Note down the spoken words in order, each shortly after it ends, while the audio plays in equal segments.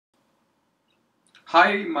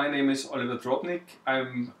Hi, my name is Oliver Drobnik.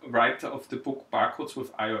 I'm writer of the book Barcodes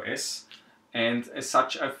with iOS, and as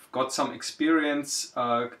such I've got some experience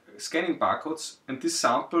scanning barcodes. And this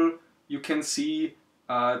sample, you can see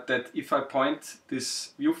that if I point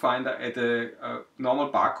this viewfinder at a normal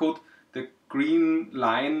barcode, the green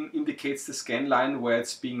line indicates the scan line where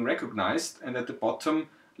it's being recognized, and at the bottom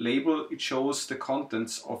label it shows the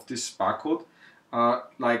contents of this barcode.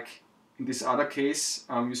 Like in this other case,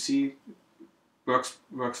 you see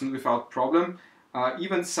works without problem.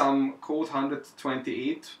 Even some code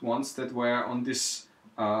 128 ones that were on this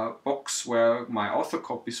box where my author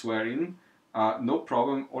copies were in, no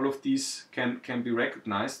problem, all of these can be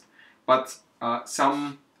recognized. But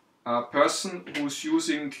some person who's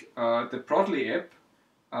using the Prodly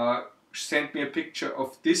app sent me a picture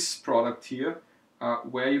of this product here,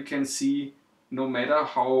 where you can see no matter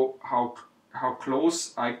how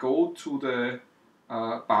close I go to the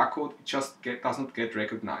barcode, it just doesn't get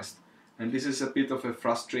recognized. And this is a bit of a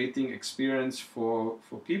frustrating experience for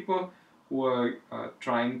people who are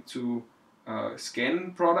trying to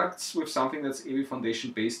scan products with something that's AV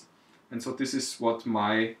Foundation based. And so this is what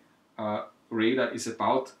my radar is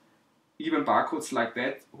about. Even barcodes like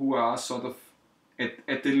that, who are sort of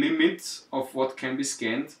at the limits of what can be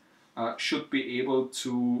scanned, should be able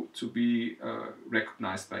to be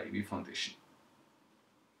recognized by AV Foundation.